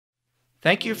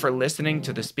Thank you for listening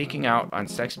to the Speaking Out on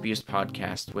Sex Abuse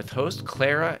podcast with host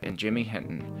Clara and Jimmy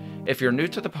Hinton. If you're new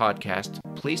to the podcast,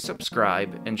 please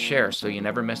subscribe and share so you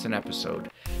never miss an episode.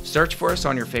 Search for us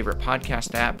on your favorite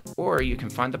podcast app, or you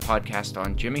can find the podcast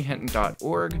on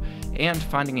jimmyhinton.org and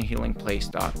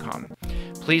findingahealingplace.com.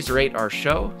 Please rate our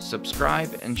show,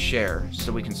 subscribe, and share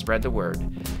so we can spread the word.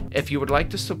 If you would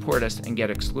like to support us and get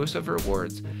exclusive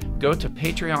rewards, go to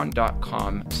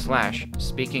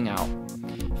patreon.com/speakingout.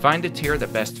 Find the tier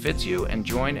that best fits you and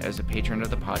join as a patron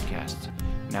of the podcast.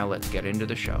 Now let's get into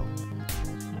the show.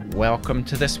 Welcome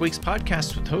to this week's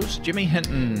podcast with host Jimmy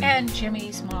Hinton. And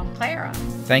Jimmy's mom, Clara.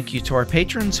 Thank you to our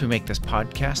patrons who make this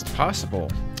podcast possible.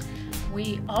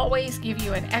 We always give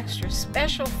you an extra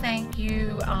special thank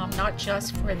you, not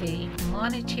just for the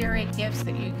monetary gifts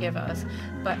that you give us,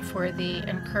 but for the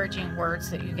encouraging words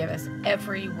that you give us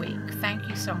every week. Thank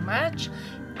you so much.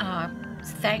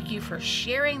 Thank you for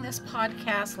sharing this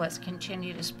podcast. Let's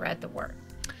continue to spread the word.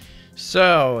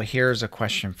 So here's a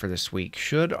question for this week.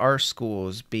 Should our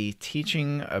schools be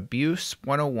teaching Abuse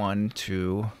 101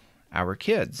 to our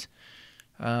kids?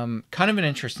 Kind of an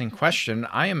interesting question.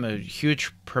 I am a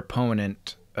huge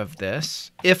proponent of this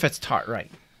if it's taught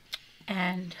right.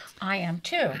 And I am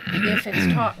too, if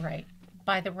it's taught right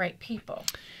by the right people.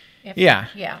 Yeah.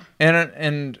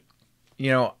 And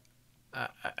you know,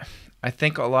 I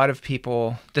think a lot of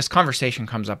people, this conversation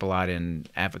comes up a lot in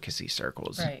advocacy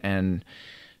circles. Right. And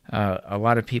a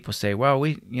lot of people say, well,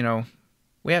 we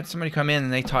had somebody come in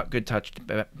and they taught good touch,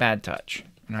 bad touch.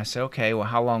 And I say, okay, well,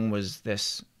 how long was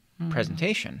this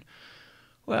presentation?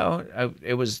 Well,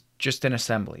 it was just an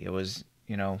assembly. It was,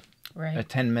 right. a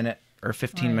 10-minute or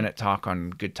 15-minute talk on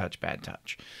good touch, bad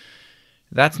touch.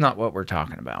 That's not what we're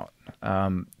talking about.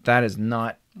 That is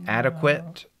not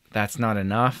adequate. That's not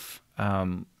enough.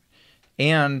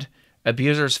 And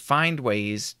abusers find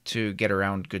ways to get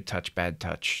around good touch, bad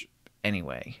touch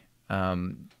anyway.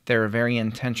 There are very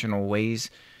intentional ways.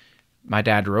 My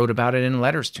dad wrote about it in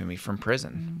letters to me from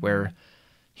prison, where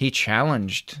he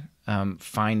challenged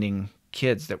finding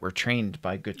kids that were trained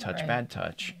by good touch, bad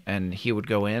touch, and he would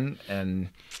go in and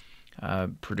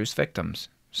produce victims.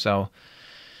 So,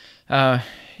 we're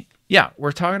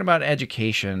talking about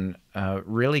education,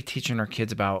 really teaching our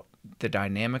kids about the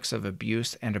dynamics of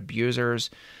abuse and abusers,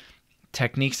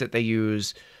 techniques that they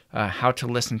use, how to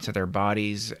listen to their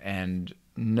bodies and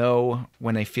know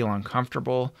when they feel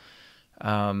uncomfortable.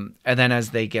 And then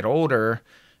as they get older,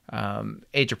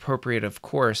 age appropriate, of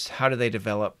course, how do they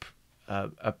develop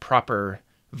a proper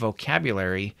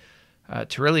vocabulary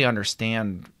to really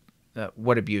understand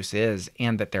what abuse is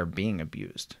and that they're being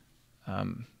abused?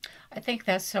 I think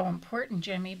that's so important,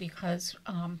 Jimmy, because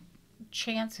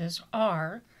chances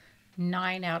are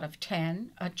 9 out of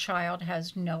 10, a child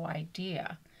has no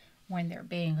idea when they're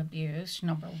being abused,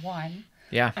 number one.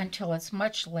 Yeah. Until it's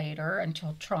much later,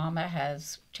 until trauma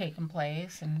has taken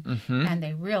place and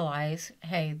they realize,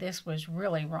 hey, this was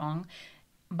really wrong.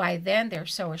 By then, they're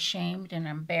so ashamed and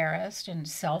embarrassed and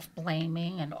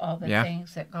self-blaming and all the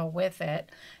things that go with it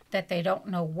that they don't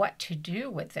know what to do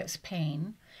with this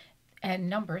pain. And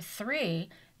number 3,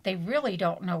 they really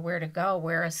don't know where to go,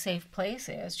 where a safe place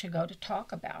is to go to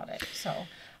talk about it. So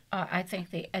I think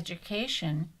the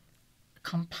education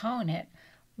component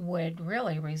would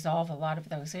really resolve a lot of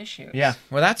those issues. Yeah,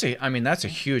 well, that's a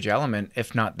huge element,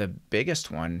 if not the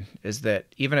biggest one, is that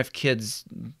even if kids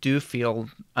do feel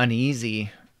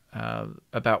uneasy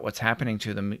about what's happening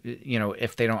to them,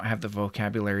 if they don't have the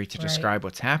vocabulary to describe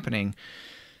what's happening,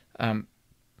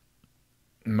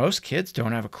 most kids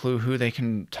don't have a clue who they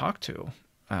can talk to,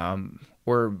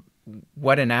 or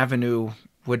what an avenue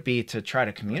would be to try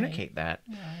to communicate that.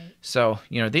 Right. So,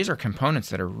 these are components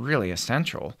that are really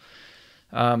essential.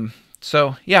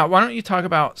 So, why don't you talk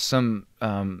about some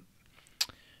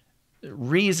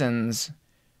reasons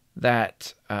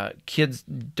that kids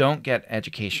don't get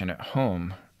education at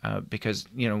home? Because,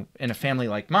 in a family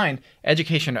like mine,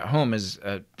 education at home is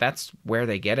that's where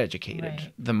they get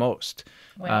educated the most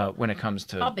when it comes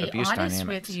to abuse dynamics. I'll be honest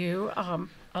with you,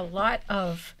 a lot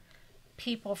of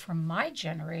people from my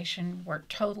generation were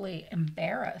totally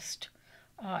embarrassed.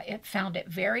 It found it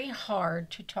very hard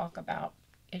to talk about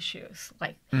issues.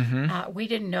 Like, we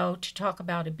didn't know to talk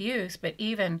about abuse, but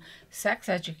even sex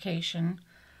education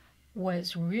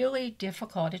was really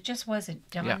difficult. It just wasn't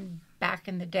done back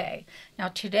in the day. Now,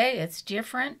 today it's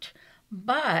different,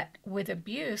 but with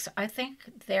abuse, I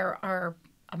think there are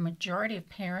a majority of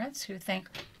parents who think,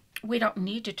 we don't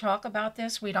need to talk about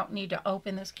this. We don't need to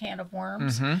open this can of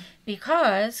worms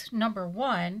because, number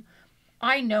one,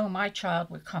 I know my child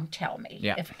would come tell me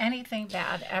if anything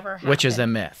bad ever happened. Which is a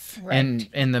myth. Right. And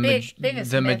in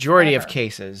Biggest the myth majority ever. of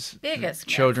cases, Biggest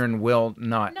children myth. will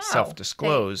not No,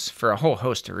 self-disclose for a whole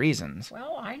host of reasons.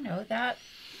 Well, I know that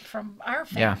from our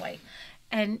family.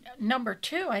 And number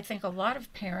two, I think a lot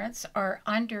of parents are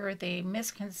under the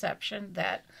misconception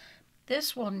that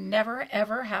this will never,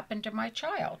 ever happen to my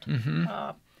child.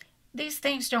 These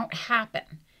things don't happen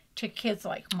to kids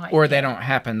like my Or kid. they don't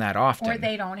happen that often. Or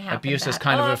they don't happen Abuse is that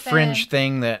kind of a often. fringe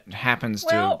thing that happens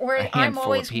to a handful I'm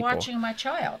always of people. watching my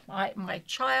child. My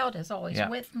child is always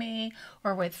with me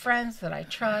or with friends that I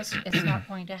trust. It's not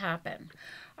going to happen.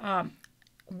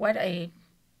 What a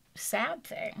sad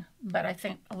thing, but I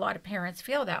think a lot of parents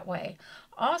feel that way.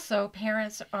 Also,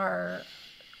 parents are,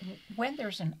 when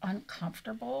there's an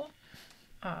uncomfortable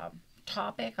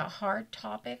topic, a hard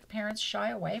topic, parents shy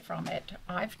away from it.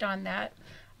 I've done that.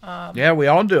 Yeah, we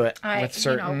all do it with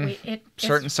certain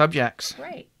certain subjects.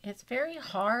 Right. It's very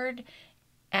hard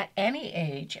at any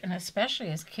age, and especially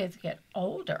as kids get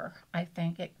older. I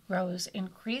think it grows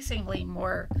increasingly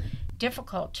more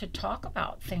difficult to talk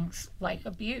about things like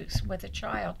abuse with a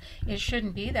child. It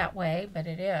shouldn't be that way, but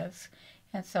it is.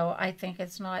 And so I think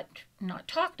it's not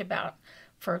talked about.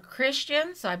 For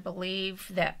Christians, I believe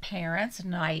that parents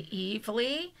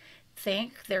naively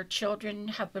think their children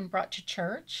have been brought to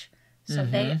church. So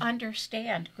they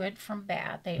understand good from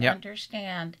bad. They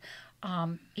understand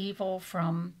evil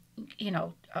from,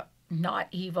 not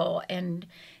evil. And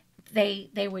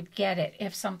they would get it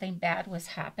if something bad was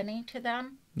happening to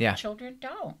them. Yeah. Children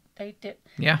don't. They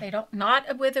don't.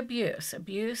 Not with abuse.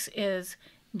 Abuse is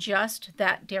just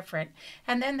that different.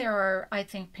 And then there are, I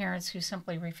think, parents who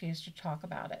simply refuse to talk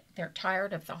about it. They're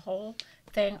tired of the whole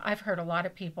thing. I've heard a lot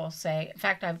of people say, in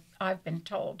fact, I've been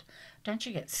told, don't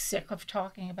you get sick of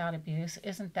talking about abuse?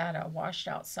 Isn't that a washed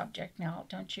out subject now?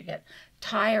 Don't you get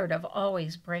tired of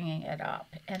always bringing it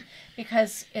up? And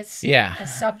because it's a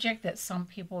subject that some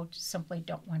people simply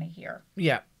don't want to hear.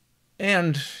 Yeah.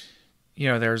 And,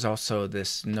 there's also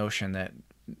this notion that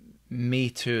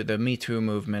the Me Too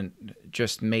movement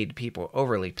just made people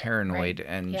overly paranoid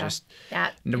and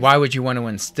why would you want to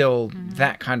instill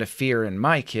that kind of fear in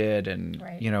my kid and,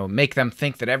 make them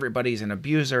think that everybody's an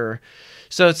abuser.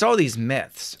 So it's all these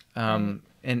myths and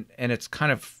it's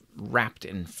kind of wrapped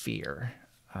in fear.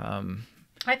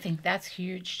 I think that's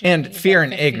huge. And fear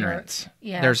and ignorance.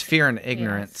 Yes. There's fear and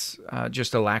ignorance,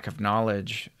 just a lack of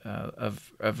knowledge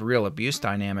of real abuse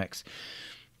dynamics.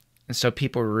 And so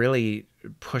people really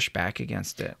push back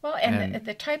against it. Well, and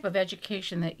the type of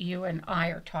education that you and I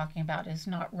are talking about is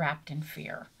not wrapped in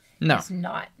fear. No. It's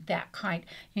not that kind,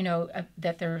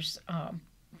 that there's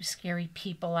scary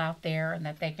people out there and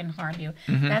that they can harm you.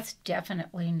 That's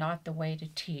definitely not the way to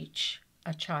teach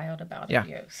a child about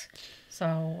abuse.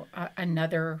 So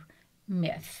another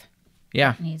myth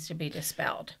needs to be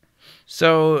dispelled.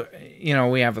 So,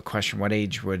 we have a question, what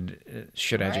age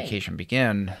should education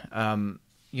begin?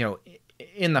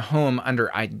 In the home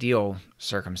under ideal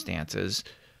circumstances,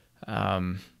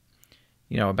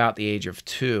 about the age of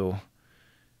 2,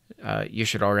 you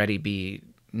should already be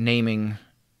naming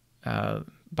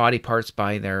body parts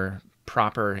by their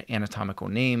proper anatomical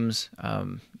names.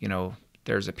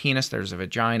 There's a penis, there's a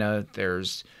vagina,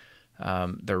 there's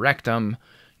the rectum.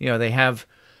 They have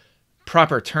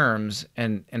proper terms,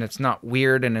 and it's not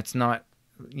weird, and it's not,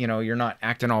 you're not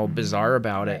acting all bizarre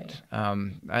about it.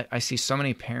 I see so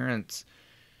many parents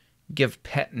give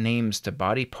pet names to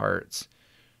body parts,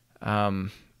 and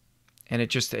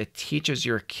it teaches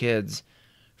your kids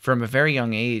from a very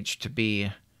young age to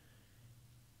be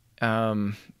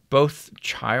both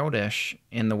childish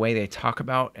in the way they talk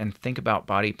about and think about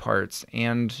body parts,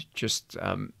 and just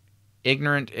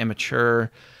ignorant,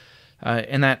 immature,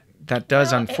 and that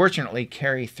does unfortunately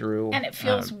carry through and it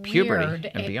feels puberty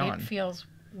weird. and beyond. It feels,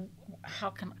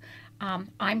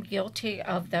 I'm guilty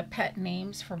of the pet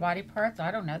names for body parts.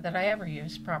 I don't know that I ever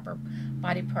used proper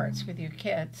body parts with your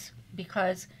kids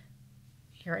because,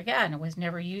 here again, it was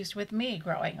never used with me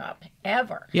growing up,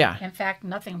 ever. Yeah. In fact,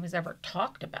 nothing was ever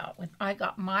talked about. I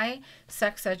got my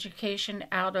sex education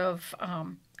out of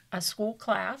a school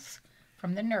class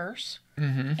from the nurse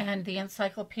and the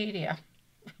encyclopedia.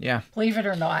 Yeah. Believe it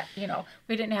or not,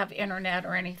 we didn't have internet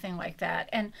or anything like that.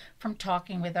 And from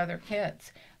talking with other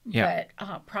kids. Yeah.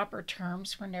 But proper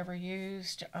terms were never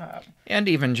used. And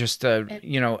even just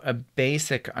a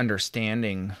basic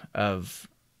understanding of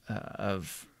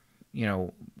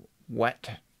what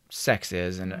sex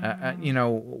is and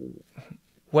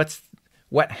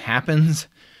what happens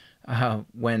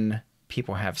when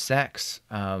people have sex.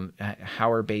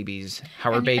 How are babies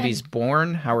And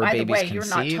born? How are by the babies way,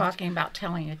 conceived? you're not talking about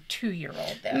telling a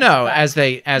 2-year-old this. No, but, as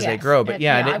they grow. But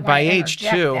I by wanna age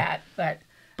interject 2. that,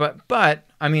 But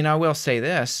I mean, I will say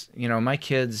this. My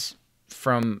kids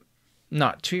from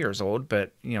not 2 years old,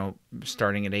 but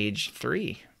starting at age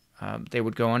 3, they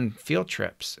would go on field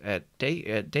trips at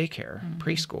daycare,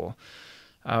 preschool.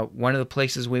 One of the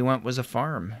places we went was a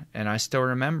farm, and I still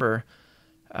remember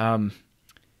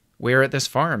we were at this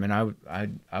farm, and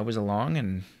I was along,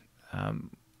 and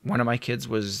one of my kids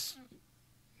was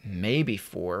maybe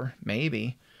 4,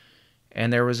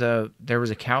 and there was a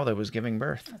cow that was giving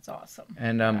birth. that's awesome.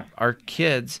 And our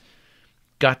kids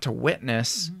got to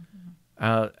witness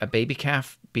a baby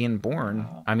calf being born.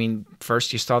 Wow. I mean,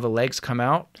 first you saw the legs come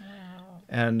out,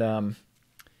 Wow.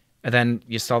 and then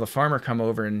you saw the farmer come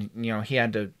over, and he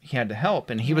had to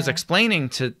help, and he was explaining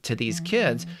to these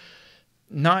kids,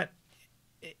 not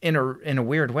in a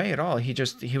weird way at all.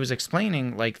 He was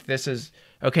explaining, like, this is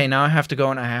okay. Now I have to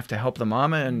go and I have to help the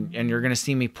mama, and you're gonna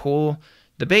see me pull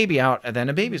the baby out, and then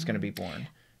a baby's gonna be born.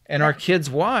 And our kids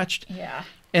watched,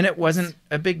 and it wasn't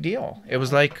a big deal. It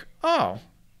was like, oh,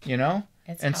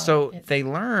 and so they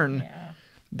learn.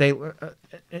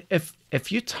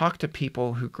 If you talk to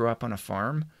people who grew up on a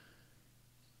farm,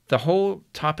 the whole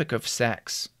topic of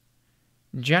sex,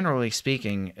 generally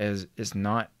speaking, is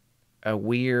not a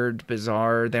weird,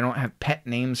 bizarre. They don't have pet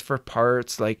names for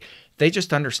parts. Like, they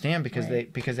just understand because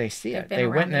they see it. They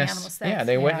witness.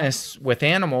 They witness with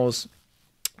animals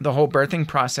the whole birthing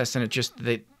process, and it just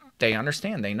they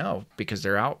understand. They know because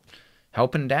they're out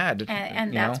helping dad.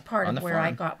 And that's part of where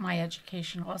I got my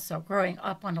education also. Growing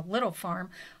up on a little farm,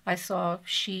 I saw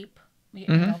sheep,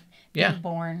 being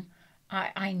born.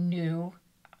 I knew,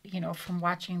 from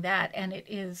watching that, and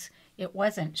it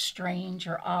wasn't strange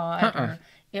or odd, or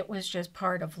it was just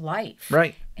part of life.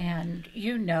 Right. And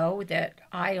that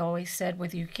I always said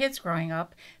with you kids growing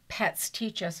up, pets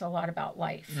teach us a lot about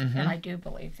life, and I do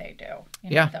believe they do.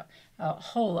 A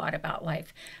whole lot about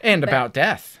life. And about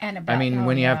death. And about,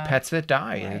 when you have pets that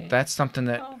die, that's something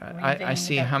that I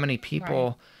see how many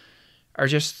people are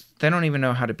just, they don't even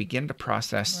know how to begin to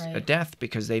process a death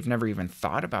because they've never even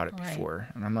thought about it before.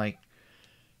 And I'm like,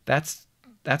 that's,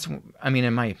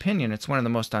 in my opinion, it's one of the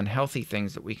most unhealthy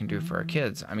things that we can do for our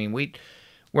kids. I mean,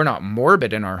 we're not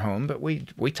morbid in our home, but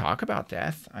we talk about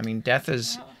death. I mean, death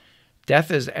is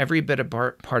every bit a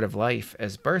part of life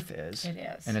as birth is. It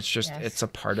is. And it's just, it's a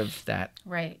part of that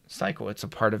cycle. It's a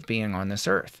part of being on this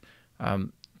earth.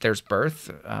 There's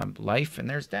birth, life, and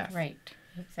there's death. Right.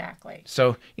 Exactly.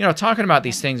 So, talking about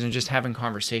these things and just having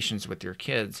conversations with your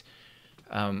kids,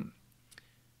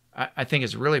 I think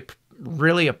is really,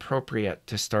 really appropriate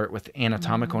to start with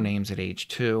anatomical names at age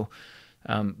 2.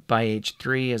 By age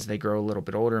 3, as they grow a little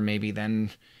bit older, maybe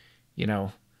then,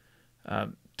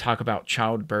 talk about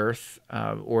childbirth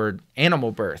or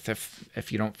animal birth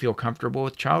if you don't feel comfortable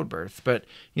with childbirth. But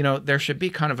there should be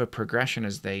kind of a progression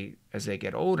as they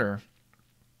get older.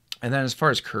 And then as far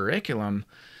as curriculum,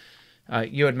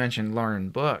 you had mentioned Lauren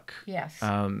Book. Yes.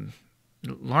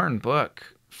 Lauren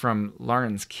Book from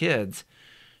Lauren's Kids.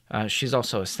 She's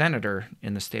also a senator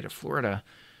in the state of Florida.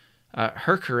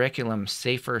 Her curriculum,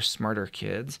 Safer, Smarter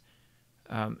Kids,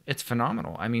 it's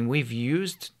phenomenal. I mean, we've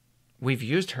used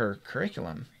her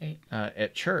curriculum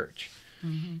at church,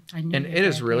 and it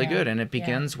is really good. And it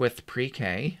begins with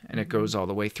pre-K, and it goes all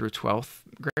the way through 12th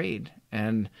grade.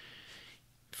 And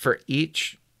for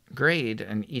each grade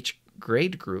and each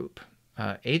grade group,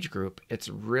 age group, it's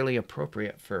really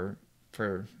appropriate for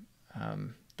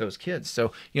those kids.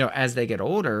 So, as they get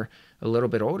older, a little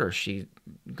bit older, she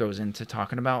goes into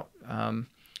talking about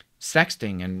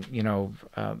sexting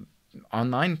and,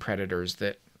 online predators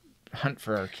that hunt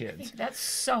for our kids. I think that's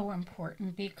so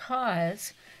important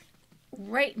because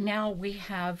right now we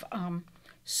have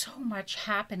so much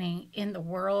happening in the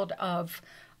world of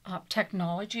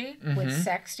technology, with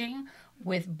sexting,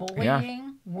 with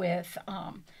bullying, with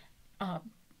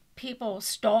people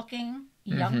stalking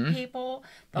young people,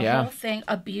 the whole thing,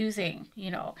 abusing,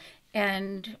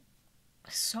 and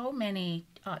so many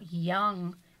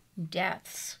young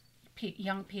deaths,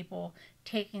 young people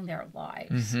taking their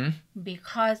lives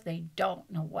because they don't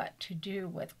know what to do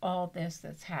with all this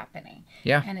that's happening.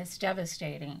 Yeah. And it's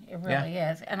devastating. It really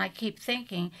is. And I keep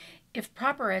thinking, if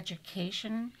proper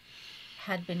education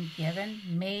had been given,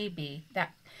 maybe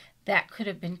that could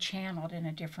have been channeled in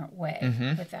a different way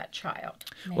with that child.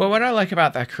 Maybe. Well, what I like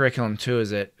about that curriculum, too,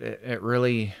 is it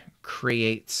really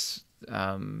creates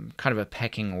kind of a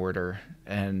pecking order.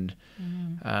 And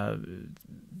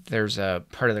there's a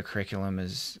part of the curriculum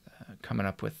is coming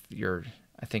up with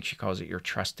I think she calls it your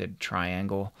trusted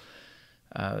triangle.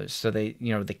 So they,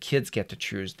 the kids get to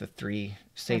choose the 3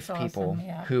 safe That's people awesome,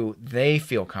 yeah. who they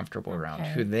feel comfortable around,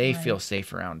 Okay, who they feel right.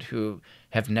 safe around, who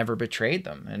have never betrayed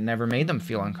them and never made them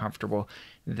feel uncomfortable.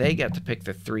 They get to pick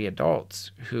the 3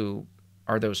 adults who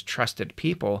are those trusted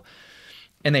people,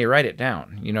 and they write it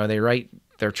down. They write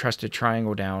their trusted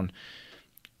triangle down.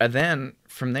 And then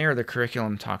from there, the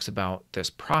curriculum talks about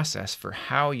this process for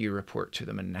how you report to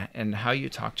them and how you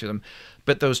talk to them.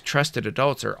 But those trusted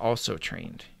adults are also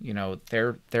trained.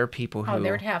 They're people who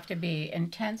There'd have to be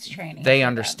intense training. they for them.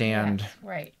 understand Yes,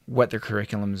 right. what their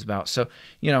curriculum is about. So,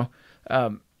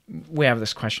 we have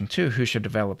this question too: who should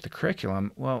develop the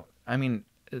curriculum? Well, I mean,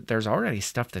 there's already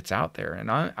stuff that's out there,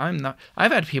 and I'm not.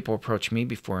 I've had people approach me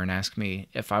before and ask me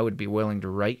if I would be willing to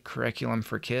write curriculum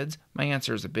for kids. My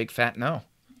answer is a big fat no.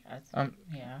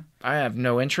 Yeah. I have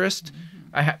no interest.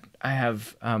 I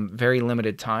have very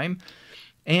limited time,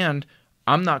 and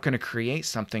I'm not going to create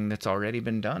something that's already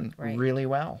been done really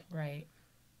well. Right.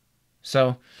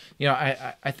 So,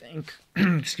 I think,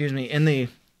 excuse me, in the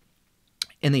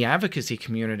advocacy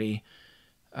community,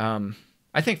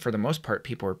 I think for the most part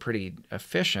people are pretty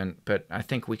efficient, but I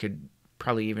think we could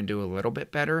probably even do a little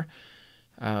bit better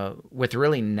with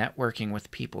really networking with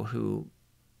people who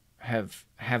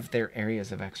have their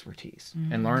areas of expertise.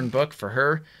 And Lauren Book, for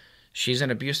her, she's an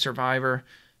abuse survivor.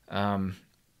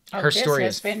 Her story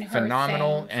is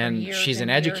phenomenal, and she's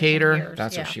an educator.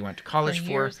 That's what she went to college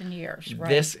for. Years and years. Right.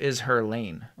 This is her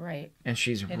lane. Right. And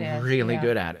she's really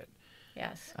good at it.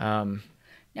 Yes.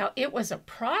 Now, it was a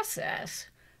process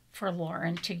for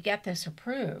Lauren to get this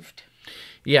approved.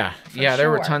 Yeah. There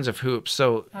were tons of hoops.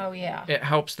 So it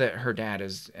helps that her dad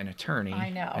is an attorney. I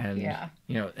know. And,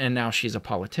 and now she's a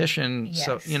politician. Yes.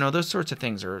 So, those sorts of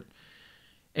things are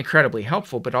incredibly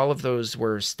helpful, but all of those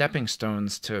were stepping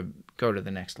stones to go to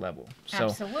the next level. So,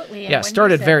 absolutely. Yeah,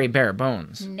 started very bare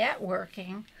bones.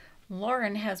 Networking,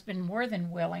 Lauren has been more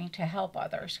than willing to help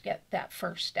others get that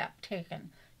first step taken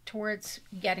towards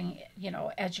getting,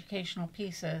 educational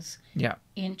pieces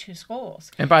into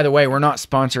schools. And by the way, we're not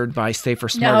sponsored by Safer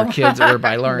Smarter Kids or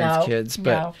by Lauren's Kids,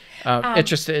 but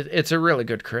it's a really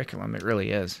good curriculum. It really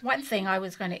is. One thing I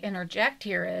was going to interject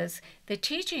here is the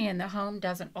teaching in the home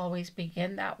doesn't always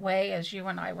begin that way, as you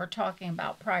and I were talking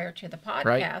about prior to the podcast.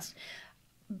 Right.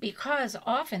 Because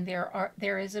often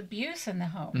there is abuse in the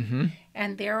home,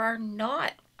 and there are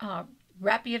not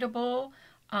reputable,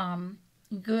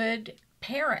 good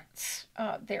parents.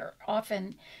 They're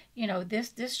often,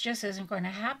 this just isn't going to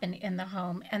happen in the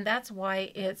home, and that's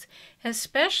why it's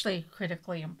especially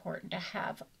critically important to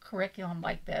have curriculum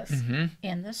like this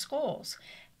in the schools.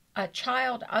 A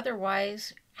child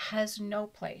otherwise has no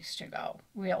place to go,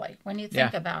 really. When you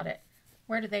think about it,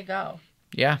 where do they go?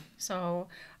 Yeah. So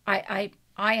I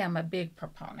am a big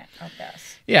proponent of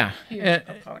this. Yeah. Huge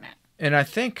proponent. And I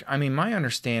think, my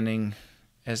understanding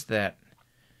is that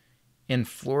in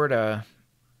Florida,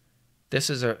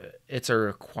 it's a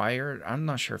required, I'm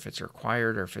not sure if it's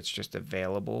required or if it's just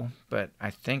available, but I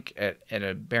think at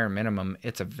a bare minimum,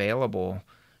 it's available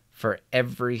for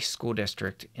every school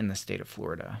district in the state of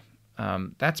Florida.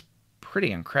 That's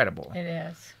pretty incredible. It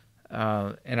is.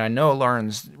 And I know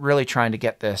Lauren's really trying to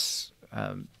get this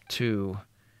to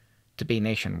be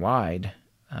nationwide,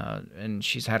 and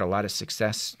she's had a lot of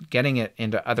success getting it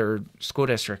into other school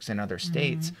districts in other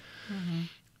states.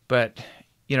 But,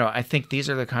 I think these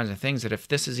are the kinds of things that if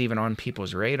this is even on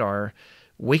people's radar,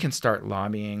 we can start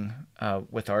lobbying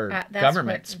with our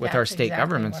governments, with our state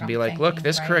governments, and be like, look,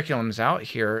 this curriculum's out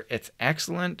here. It's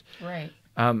excellent. Right.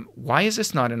 Why is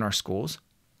this not in our schools?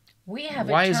 We have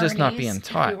Why is this not being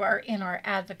taught? Who are in our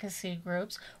advocacy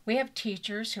groups. We have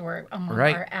teachers who are among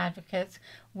our advocates.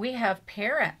 We have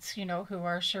parents, who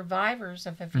are survivors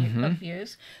of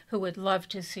abuse, who would love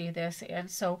to see this.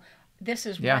 And so this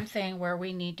is one thing where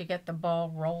we need to get the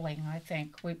ball rolling, I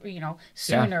think,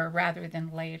 sooner rather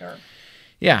than later.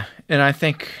 Yeah, and I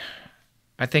think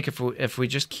if we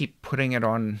just keep putting it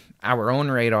on our own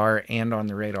radar and on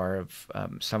the radar of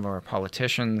some of our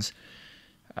politicians,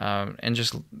 and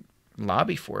just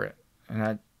lobby for it.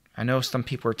 And I know some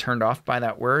people are turned off by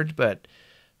that word, but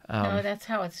no, that's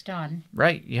how it's done.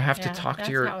 Right, you have to talk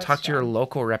to your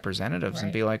local representatives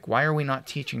and be like, why are we not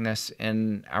teaching this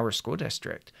in our school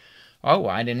district? Oh,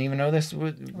 I didn't even know this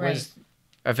was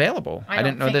available. I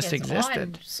didn't know this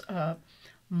existed. On,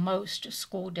 most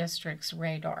school districts'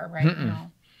 radar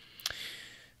now.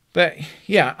 But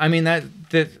yeah,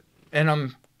 that, and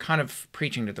I'm kind of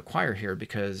preaching to the choir here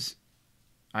because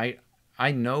I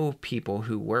know people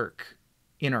who work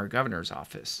in our governor's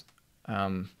office,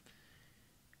 who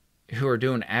are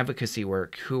doing advocacy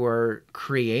work, who are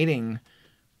creating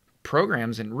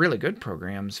programs and really good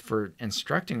programs for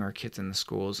instructing our kids in the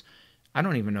schools, I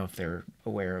don't even know if they're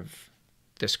aware of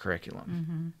this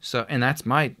curriculum. So, and that's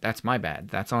my bad.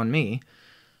 That's on me.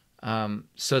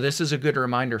 So this is a good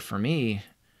reminder for me.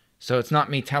 So it's not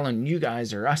me telling you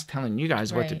guys or us telling you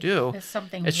guys what to do.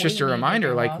 It's just a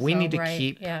reminder, like we need to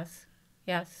keep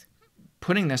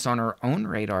putting this on our own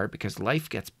radar, because life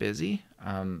gets busy.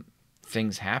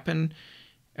 Things happen,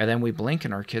 and then we blink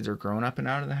and our kids are grown up and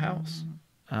out of the house.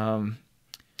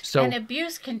 So, and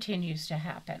abuse continues to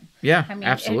happen. Yeah, I mean,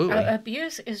 absolutely.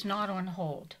 Abuse is not on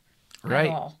hold at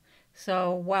all.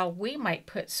 So while we might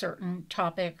put certain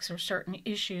topics or certain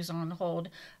issues on hold,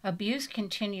 abuse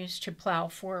continues to plow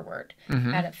forward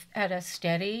at a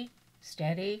steady,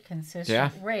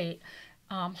 consistent rate,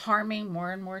 harming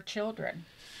more and more children.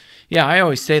 Yeah, I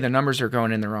always say the numbers are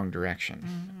going in the wrong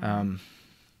direction.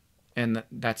 And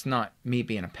that's not me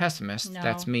being a pessimist. No.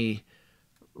 That's me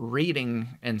reading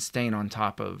and staying on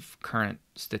top of current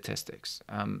statistics.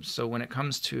 So when it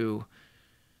comes to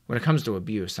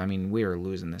abuse, I mean, we are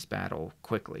losing this battle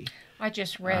quickly. I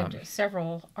just read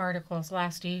several articles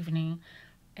last evening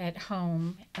at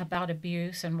home about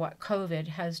abuse and what COVID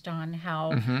has done,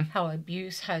 how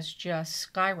abuse has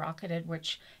just skyrocketed,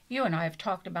 which you and I have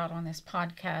talked about on this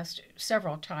podcast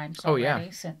several times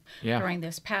already during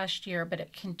this past year, but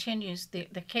it continues, the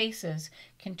cases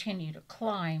continue to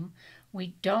climb.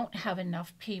 We don't have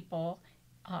enough people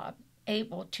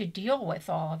able to deal with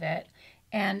all of it.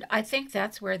 And I think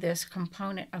that's where this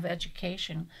component of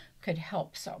education could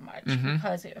help so much,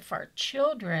 because if our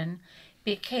children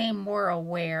became more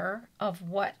aware of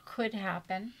what could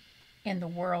happen in the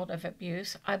world of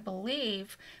abuse, I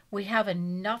believe we have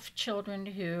enough children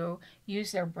who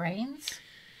use their brains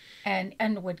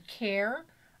and would care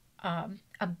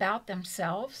about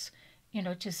themselves, you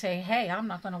know, to say, hey, I'm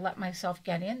not going to let myself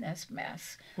get in this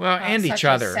mess. Well, and each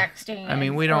other. Sexting, I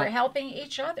mean, we don't. Or helping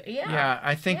each other. Yeah. Yeah,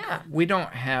 I think we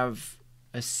don't have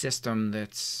a system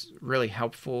that's really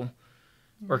helpful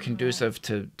or conducive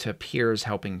to peers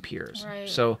helping peers. Right.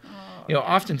 So, you know,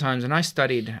 oftentimes, and I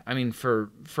studied, I mean,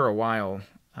 for a while,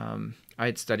 I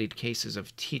had studied cases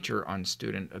of teacher on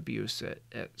student abuse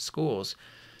at schools.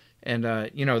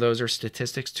 And, you know, those are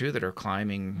statistics, too, that are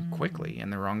climbing quickly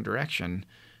in the wrong direction.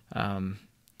 And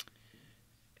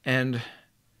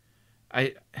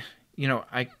I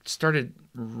started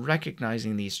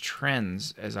recognizing these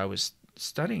trends as I was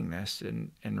studying this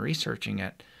and researching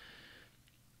it.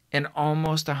 And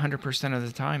almost 100% of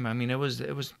the time, I mean, it was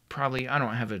probably, I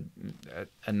don't have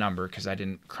a number because I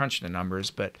didn't crunch the numbers,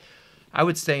 but I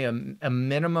would say a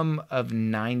minimum of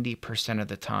 90% of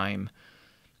the time,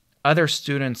 other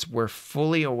students were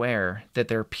fully aware that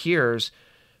their peers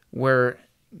were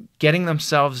getting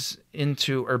themselves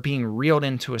into or being reeled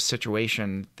into a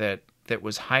situation that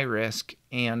was high risk,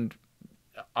 and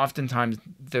oftentimes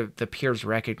the peers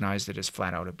recognized it as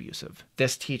flat out abusive.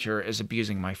 This teacher is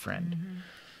abusing my friend.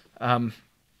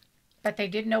 But they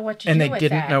didn't know what to do. And they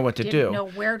didn't know what to do. Know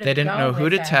where to they didn't know who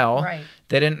to tell. Right.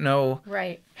 They didn't know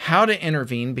how to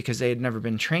intervene because they had never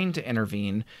been trained to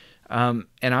intervene. And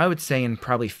I would say in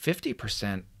probably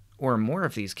 50% or more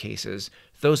of these cases,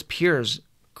 those peers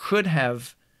could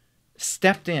have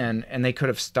stepped in and they could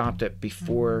have stopped it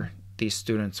before these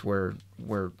students were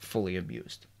fully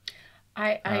abused.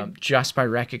 Just by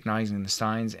recognizing the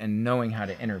signs and knowing how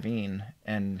to intervene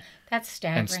and that's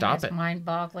staggering. And stop it.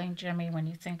 Mind-boggling, Jimmy, when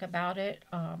you think about it,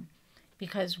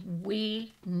 because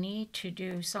we need to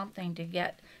do something to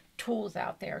get tools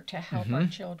out there to help our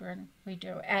children. We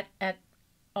do at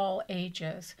all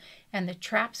ages, and the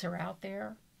traps are out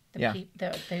there. The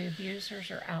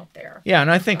abusers are out there. Yeah, and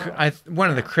I think one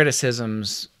of the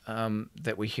criticisms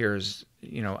that we hear is,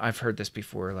 you know, I've heard this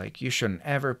before, like you shouldn't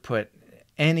ever put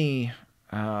any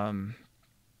of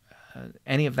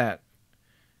that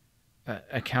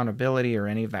accountability or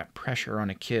any of that pressure on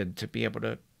a kid to be able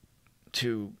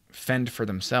to fend for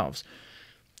themselves.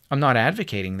 I'm not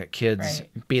advocating that kids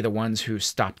be the ones who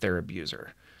stop their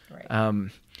abuser. Right.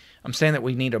 I'm saying that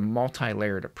we need a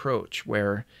multi-layered approach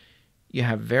where you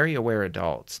have very aware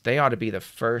adults. They ought to be the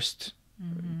first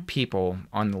people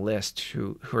on the list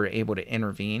who are able to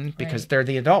intervene because they're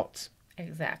the adults.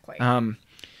 Exactly.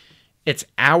 It's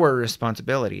our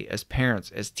responsibility as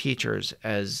parents, as teachers,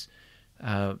 as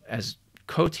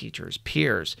co-teachers,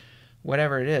 peers,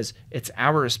 whatever it is. It's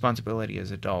our responsibility as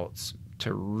adults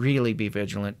to really be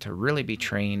vigilant, to really be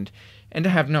trained, and to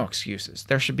have no excuses.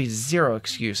 There should be zero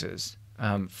excuses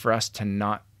for us to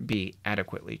not be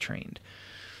adequately trained.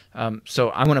 So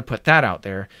I want to put that out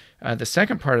there. The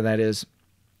second part of that is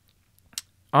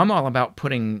I'm all about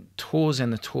putting tools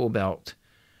in the tool belt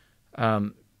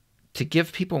to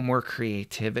give people more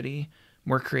creativity,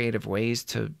 more creative ways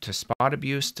to spot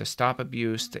abuse, to stop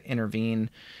abuse, to intervene.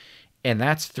 And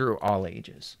that's through all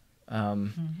ages.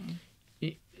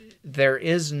 There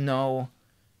is no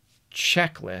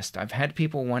checklist. I've had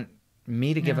people want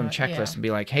me to give them checklists and be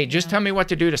like, hey, just tell me what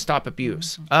to do to stop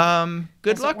abuse.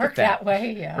 Good luck with that. That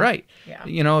way, yeah. Right. Yeah.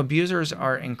 You know, abusers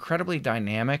are incredibly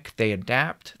dynamic. They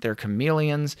adapt. They're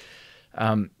chameleons.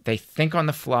 They think on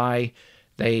the fly.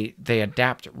 They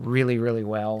adapt really, really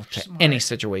well to any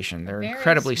situation. They're Very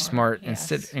incredibly smart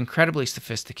yes. and incredibly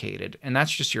sophisticated. And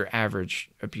that's just your average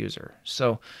abuser.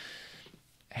 So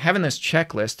having this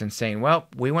checklist and saying, well,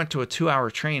 we went to a 2-hour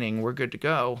training, we're good to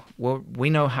go. Well, we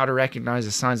know how to recognize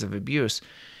the signs of abuse.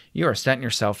 You are setting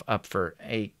yourself up for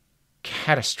a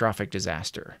catastrophic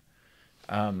disaster.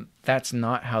 That's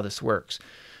not how this works.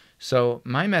 So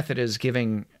my method is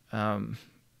giving,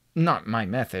 not my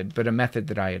method, but a method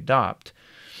that I adopt,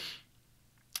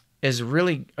 is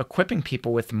really equipping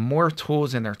people with more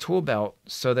tools in their tool belt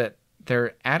so that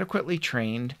they're adequately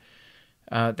trained,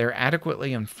 they're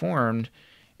adequately informed,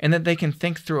 and that they can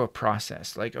think through a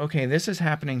process. Like, okay, this is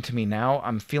happening to me now.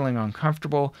 I'm feeling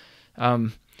uncomfortable.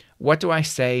 What do I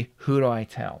say? Who do I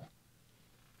tell?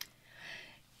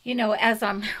 You know, as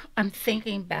I'm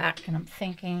thinking back, and I'm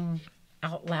thinking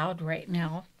out loud right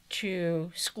now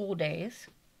to school days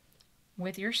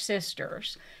with your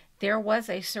sisters, there was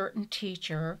a certain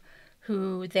teacher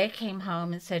who they came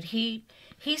home and said he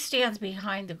stands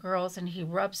behind the girls and he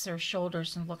rubs their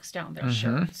shoulders and looks down their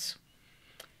shirts.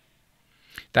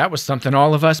 That was something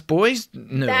all of us boys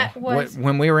knew. That was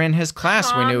when we were in his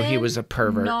class, we knew he was a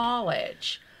pervert.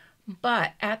 Knowledge.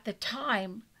 But at the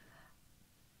time,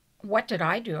 what did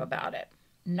I do about it?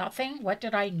 Nothing. What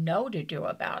did I know to do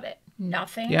about it?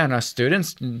 Nothing. Yeah, and us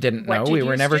students didn't know. What did we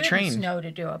were you never students trained. Know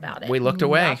to do about it? We looked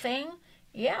away. Nothing.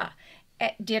 Yeah.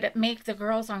 Did it make the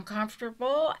girls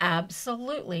uncomfortable?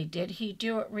 Absolutely. Did he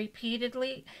do it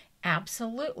repeatedly?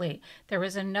 Absolutely. There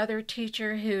was another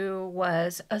teacher who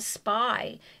was a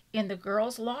spy in the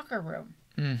girls' locker room.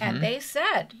 And they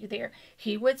said there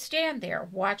he would stand there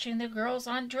watching the girls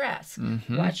undress,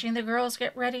 watching the girls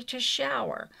get ready to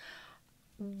shower.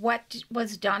 What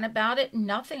was done about it?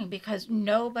 Nothing, because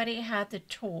nobody had the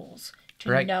tools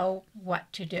to know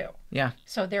what to do. Yeah.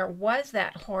 So there was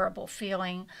that horrible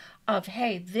feeling of,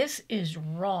 hey, this is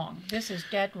wrong. This is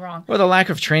dead wrong. Well, the lack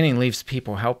of training leaves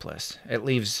people helpless. It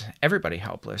leaves everybody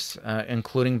helpless,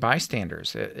 including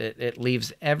bystanders. It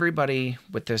leaves everybody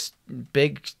with this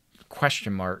big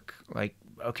question mark. Like,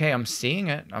 okay, I'm seeing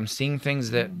it. I'm seeing things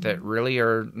that really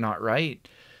are not right.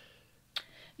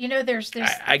 You know, there's this...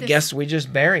 I guess we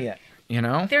just bury it, you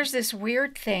know? There's this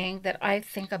weird thing that I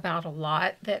think about a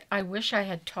lot that I wish I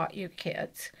had taught you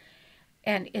kids.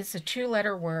 And it's a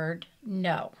 2-letter word,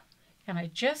 no. And I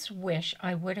just wish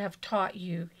I would have taught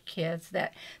you kids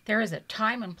that there is a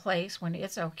time and place when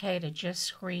it's okay to just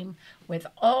scream with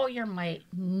all your might,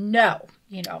 no,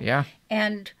 you know. Yeah.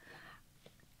 And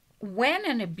when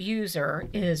an abuser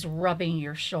is rubbing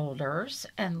your shoulders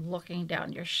and looking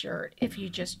down your shirt, if you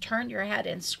just turn your head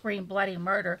and scream bloody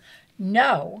murder,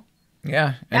 no.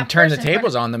 Yeah, and turn the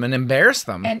tables on them and embarrass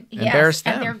them. Embarrass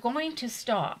them. And they're going to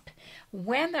stop.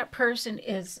 When that person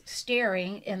is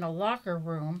staring in the locker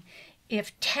room,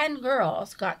 if 10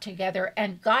 girls got together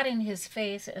and got in his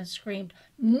face and screamed,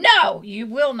 no, you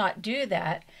will not do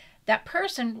that, that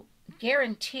person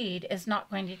guaranteed is not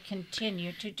going to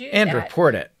continue to do and that. And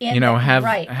report it.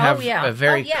 Have a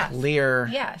very clear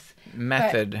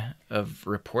method of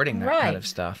reporting that kind of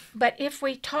stuff. But if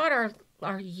we taught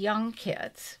our young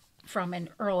kids from an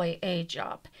early age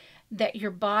up that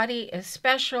your body is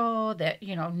special, that,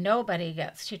 you know, nobody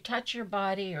gets to touch your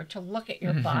body or to look at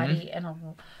your body in a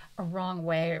wrong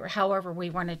way, or however we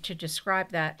wanted to describe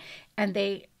that, and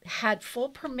they had full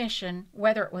permission,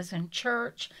 whether it was in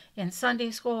church, in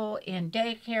Sunday school, in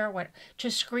daycare,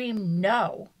 to scream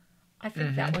no. I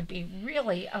think that would be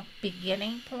really a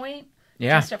beginning point,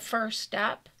 just a first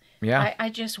step. Yeah. I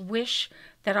just wish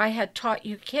that I had taught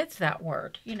you kids that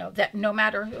word, you know, that no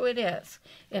matter who it is,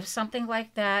 if something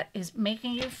like that is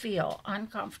making you feel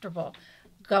uncomfortable,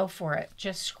 go for it.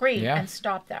 Just scream and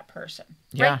stop that person.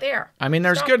 Right there. I mean,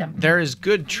 there is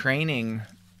good training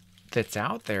that's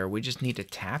out there. We just need to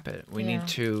tap it. We need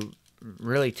to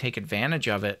really take advantage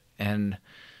of it and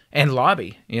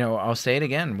lobby. You know, I'll say it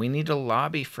again. We need to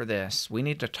lobby for this. We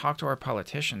need to talk to our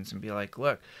politicians and be like,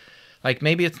 look, like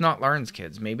maybe it's not Lauren's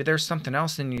kids. Maybe there's something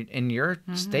else in your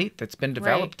state that's been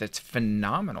developed that's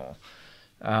phenomenal.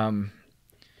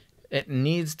 It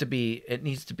needs to be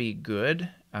good.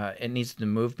 It needs to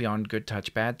move beyond good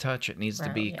touch, bad touch. It needs to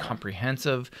be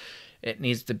comprehensive. It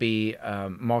needs to be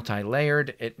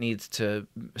multi-layered. It needs to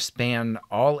span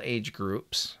all age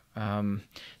groups.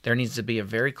 There needs to be a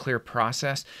very clear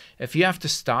process. If you have to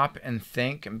stop and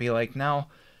think and be like, now,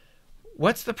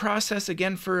 what's the process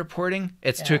again for reporting?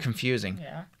 It's too confusing.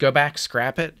 Yeah. Go back,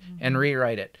 scrap it, and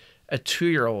rewrite it. A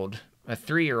 2-year-old, a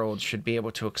 3-year-old should be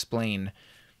able to explain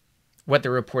what the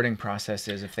reporting process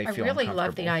is if they feel I really uncomfortable.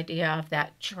 love the idea of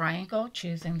that triangle,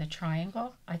 choosing the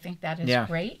triangle. I think that is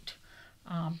great.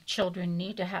 Children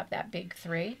need to have that big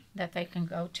 3 that they can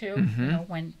go to,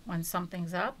 when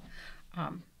something's up.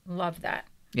 Love that.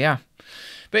 Yeah.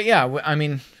 But yeah, I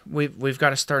mean, we've got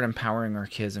to start empowering our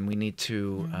kids, and we need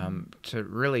to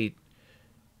really,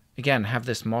 again, have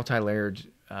this multi-layered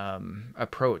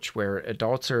approach where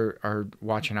adults are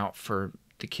watching out for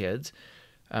the kids,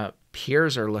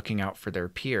 peers are looking out for their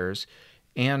peers,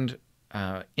 and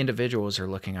individuals are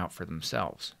looking out for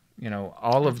themselves.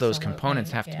 All of those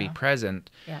components have to be present,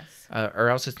 yes, or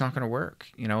else it's not going to work.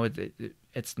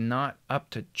 It's not up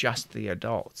to just the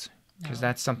adults, because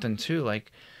that's something too.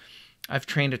 Like, I've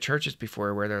trained at churches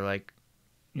before where they're like,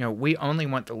 we only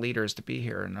want the leaders to be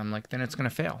here, and I'm like, then it's going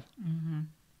to fail.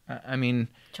 I mean,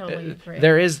 totally agree.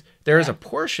 There is a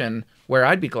portion where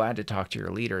I'd be glad to talk to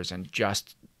your leaders and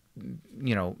just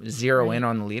zero in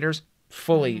on the leaders.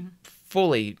 Fully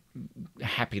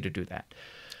happy to do that.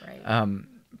 Right.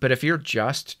 But if you're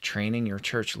just training your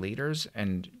church leaders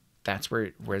and that's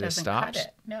where this stops,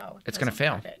 it's going to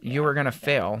fail. You are going to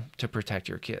fail to protect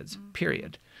your kids,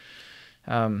 period.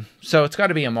 So it's got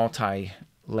to be a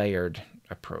multi-layered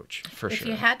approach, for sure. If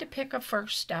you had to pick a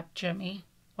first step, Jimmy,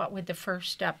 what would the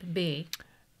first step be?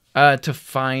 To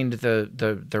find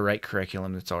the right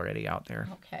curriculum that's already out there.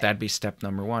 Okay. That'd be step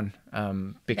number 1.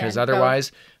 Because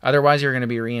otherwise you're going to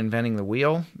be reinventing the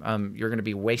wheel. You're going to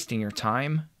be wasting your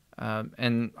time.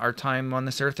 And our time on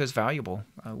this earth is valuable.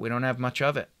 We don't have much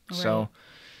of it. Right. So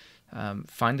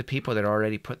find the people that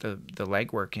already put the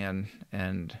legwork in,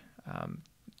 and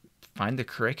find the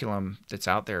curriculum that's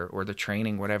out there, or the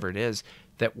training, whatever it is,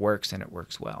 that works, and it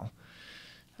works well.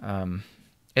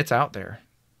 It's out there.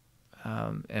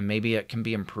 And maybe it can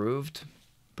be improved,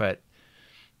 but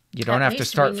you don't have to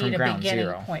start from ground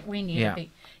zero. We need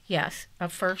a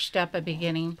first step, a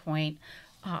beginning point,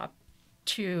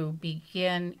 to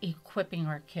begin equipping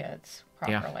our kids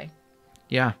properly.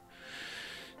 Yeah.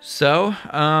 So,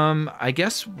 I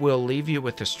guess we'll leave you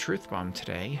with this truth bomb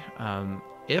today.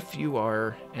 If you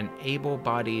are an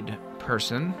able-bodied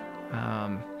person,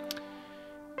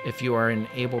 if you are an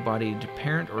able-bodied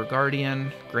parent or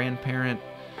guardian, grandparent,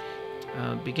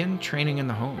 begin training in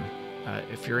the home.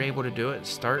 If you're able to do it,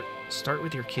 start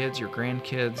with your kids, your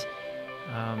grandkids,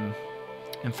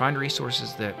 and find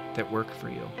resources that work for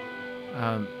you.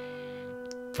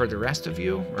 For the rest of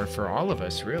you, or for all of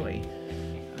us, really,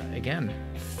 again,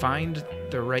 find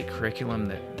the right curriculum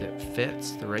that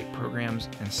fits, the right programs,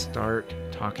 and start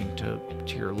talking to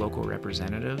your local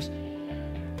representatives,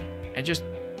 and just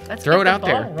throw it out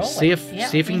there. Rolling. See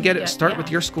if you can get it. Start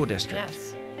with your school district.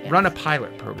 Yes. Run a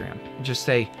pilot program. Just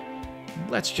say,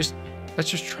 let's just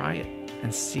try it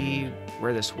and see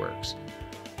where this works.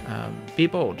 Be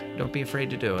bold. Don't be afraid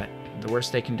to do it. The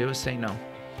worst they can do is say no.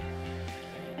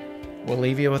 We'll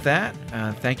leave you with that.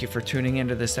 Thank you for tuning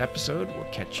into this episode.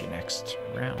 We'll catch you next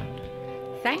round.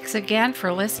 Thanks again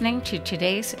for listening to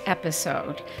today's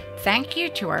episode. Thank you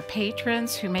to our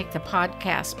patrons who make the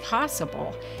podcast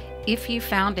possible. If you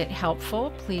found it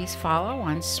helpful, please follow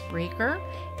on Spreaker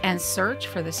and search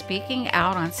for the Speaking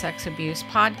Out on Sex Abuse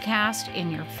podcast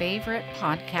in your favorite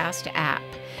podcast app.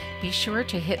 Be sure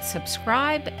to hit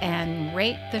subscribe and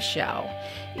rate the show.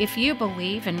 If you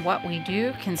believe in what we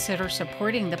do, consider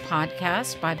supporting the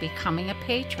podcast by becoming a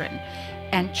patron,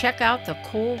 and check out the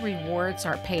cool rewards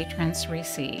our patrons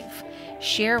receive.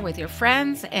 Share with your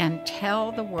friends and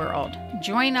tell the world.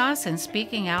 Join us in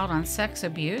speaking out on sex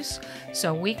abuse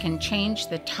so we can change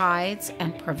the tides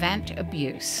and prevent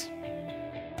abuse.